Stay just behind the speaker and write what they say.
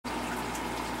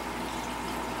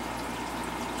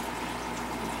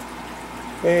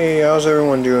Hey, how's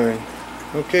everyone doing?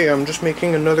 Okay, I'm just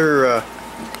making another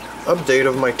update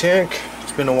of my tank.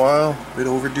 It's been a while, a bit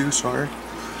overdue, sorry.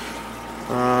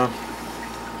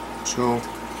 So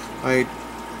I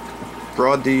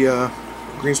brought the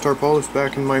green star polyps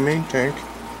back in my main tank.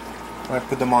 I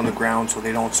put them on the ground so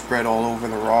they don't spread all over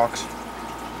the rocks.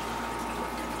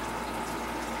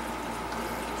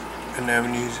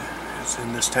 Anemones is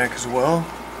in this tank as well.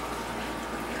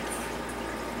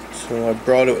 So I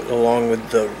brought it along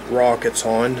with the rock it's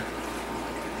on,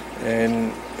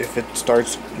 and if it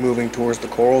starts moving towards the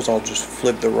corals, I'll just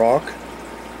flip the rock.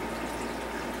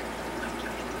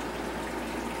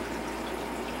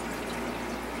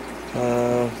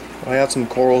 I had some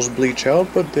corals bleach out,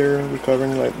 but they're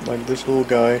recovering, like this little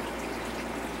guy.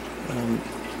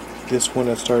 This one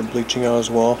that started bleaching out as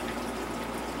well,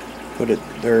 but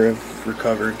they're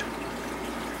recovered.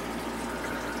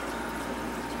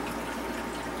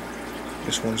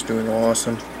 This one's doing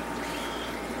awesome.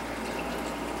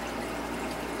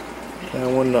 That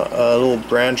one, a little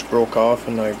branch broke off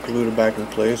and I glued it back in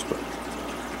place, but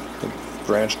the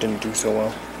branch didn't do so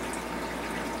well.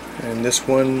 And this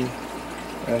one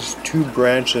has two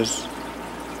branches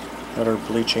that are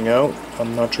bleaching out.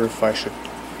 I'm not sure if I should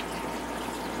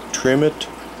trim it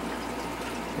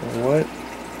or what.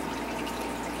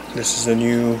 This is a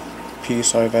new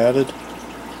piece I've added.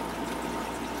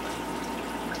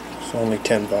 It's only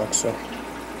 $10, so.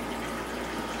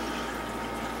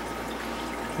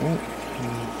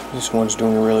 This one's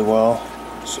doing really well.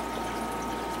 So,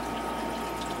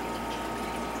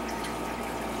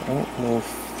 no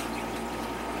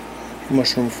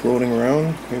mushroom floating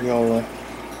around. Maybe I'll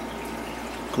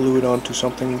glue it onto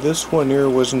something. This one here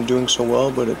wasn't doing so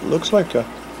well, but it looks like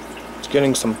it's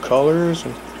getting some colors.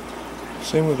 And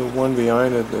same with the one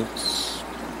behind it.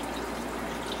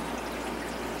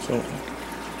 So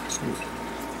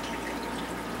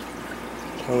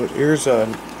here's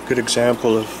a good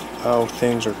example of how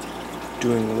things are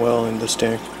doing well in this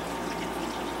tank.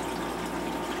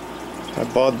 I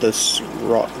bought this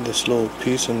little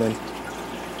piece and then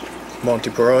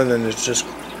Montipora, and then it's just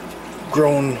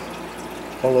grown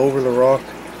all over the rock.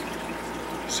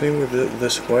 Same with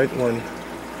this white one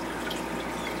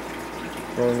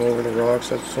growing over the rocks.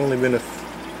 That's only been I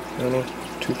don't know,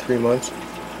 2-3 months.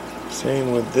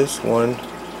 Same with this one.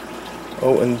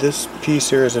 Oh, and this piece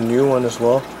here is a new one as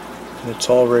well, and it's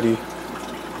already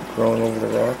growing over the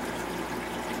rock.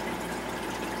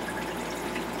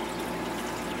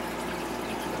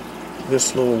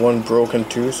 This little one broken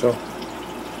too, so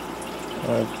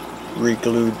I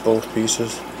re-glued both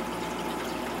pieces.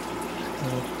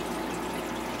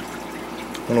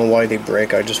 I don't know why they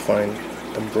break, I just find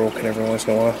them broken every once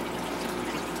in a while.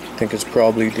 I think it's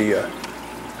probably the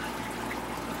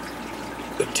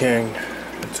tang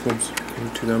that swims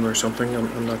into them or something,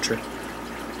 I'm not sure.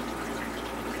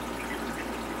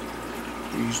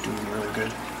 He's doing really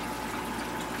good.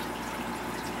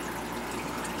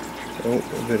 Oh,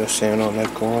 a bit of sand on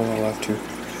that coral. I'll have to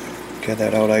get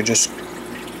that out. I just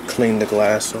cleaned the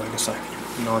glass, so I guess I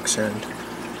knocked sand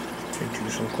into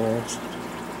some corals.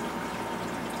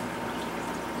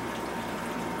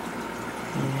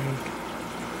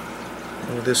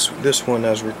 This one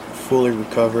has fully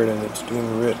recovered and it's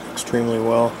doing extremely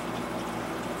well.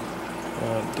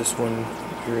 This one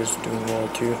here is doing well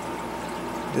too.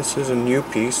 This is a new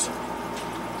piece.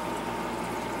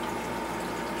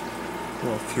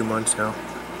 Well, a few months now.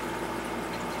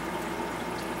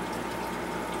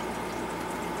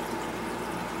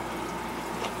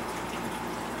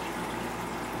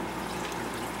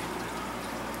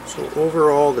 So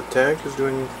overall the tank is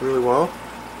doing really well.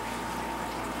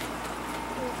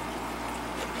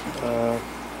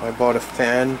 I bought a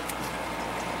fan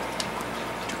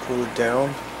to cool it down,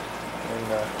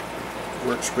 and it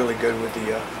works really good with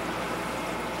the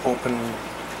open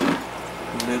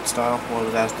lid style. Well,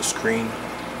 it has the screen,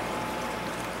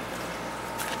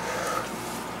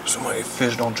 so my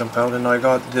fish don't jump out. And I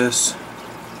got this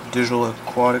digital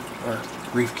aquatic or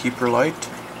ReefKeeper Lite.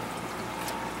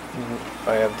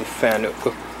 I have the fan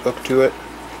hooked to it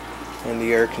and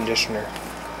the air conditioner.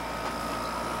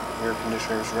 The air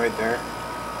conditioner is right there.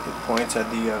 It points at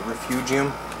the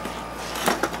refugium,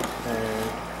 and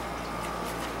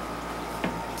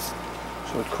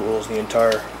so it cools the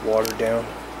entire water down.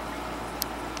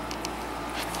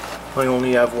 I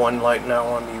only have one light now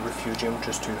on the refugium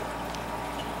just to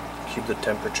keep the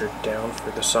temperature down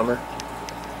for the summer.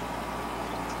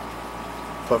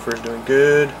 Puffer's doing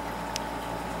good.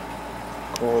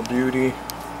 Coral beauty.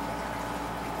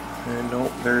 And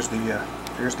oh, there's the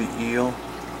eel.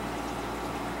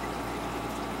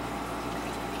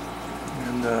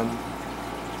 And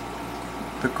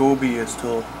The goby is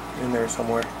still in there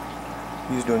somewhere.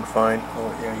 He's doing fine.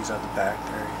 Oh yeah, he's at the back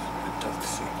there. He's a bit tough to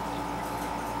see.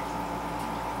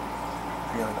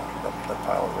 Behind that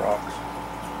pile of rocks.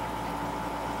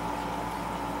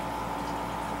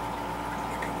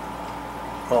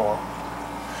 Oh well.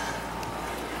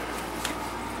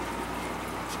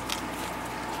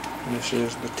 And this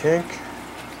is the tank.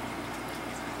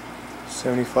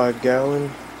 75 gallon.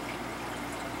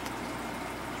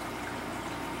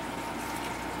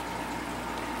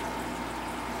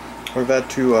 We've had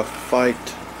to fight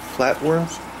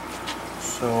flatworms,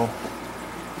 so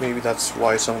maybe that's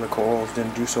why some of the corals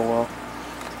didn't do so well.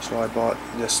 So I bought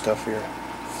this stuff here,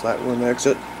 flatworm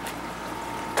exit.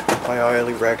 I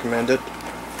highly recommend it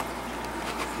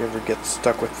if you ever get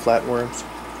stuck with flatworms.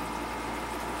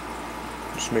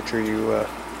 Just make sure you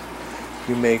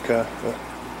make a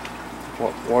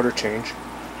water change.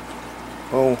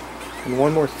 Oh, and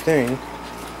one more thing.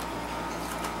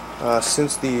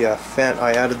 Since the fan,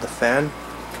 I added the fan,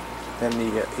 and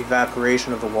the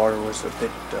evaporation of the water was a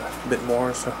bit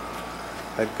more. So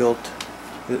I built.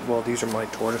 Well, these are my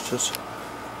tortoises,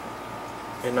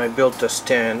 and I built a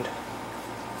stand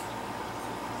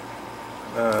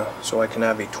so I can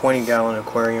have a 20-gallon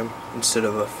aquarium instead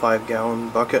of a 5-gallon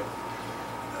bucket.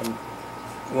 And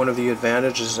one of the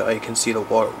advantages is I can see the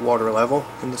water level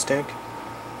in this tank,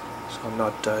 so I'm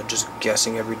not just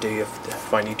guessing every day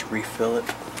if I need to refill it.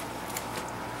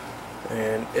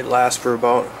 And it lasts for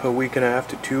about a week and a half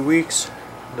to 2 weeks.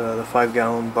 The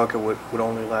 5-gallon bucket would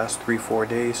only last 3-4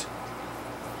 days.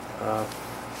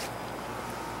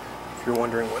 If you're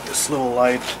wondering what this little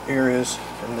light here is,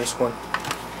 and this one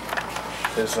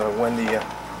is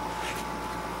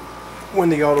when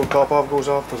the auto top off goes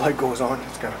off, the light goes on.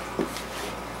 It's kind of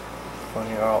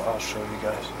funny. I'll show you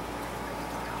guys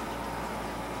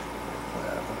what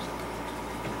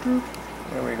happens.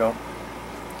 There we go.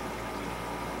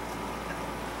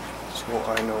 So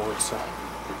I know it's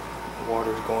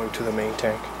water is going to the main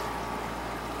tank.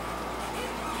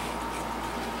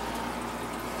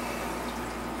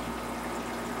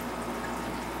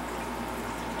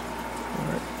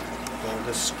 Alright. Well,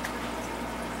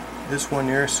 this one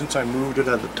here, since I moved it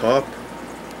at the top,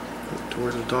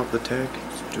 towards the top of the tank,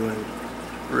 it's doing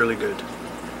really good.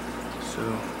 So,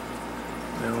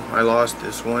 you know, I lost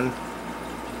this one,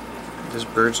 this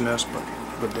bird's nest,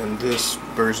 but then this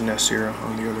bird's nest here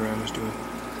on the other end is doing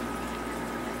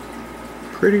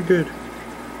pretty good.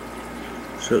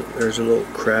 So there's a little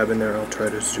crab in there. I'll try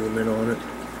to zoom in on it.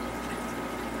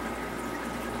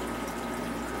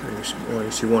 And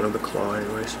you see one of the claw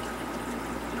anyways.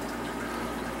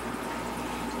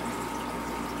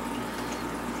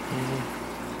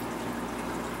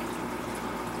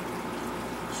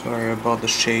 Sorry about the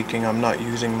shaking. I'm not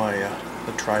using my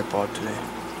the tripod today.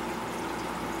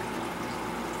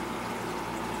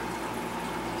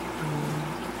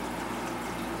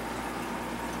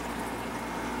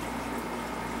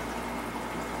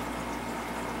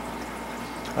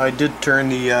 I did turn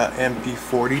the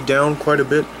MP40 down quite a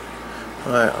bit.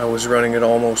 I was running it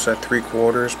almost at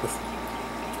 3/4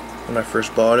 when I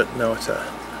first bought it. Now it's I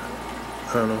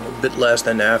don't know, a bit less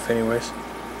than half anyways.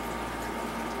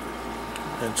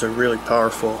 And it's a really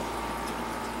powerful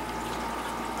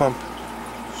pump.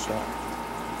 So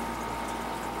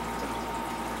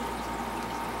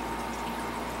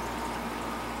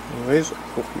anyways,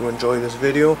 hope you enjoy this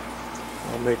video.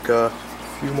 I'll make a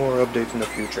few more updates in the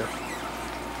future.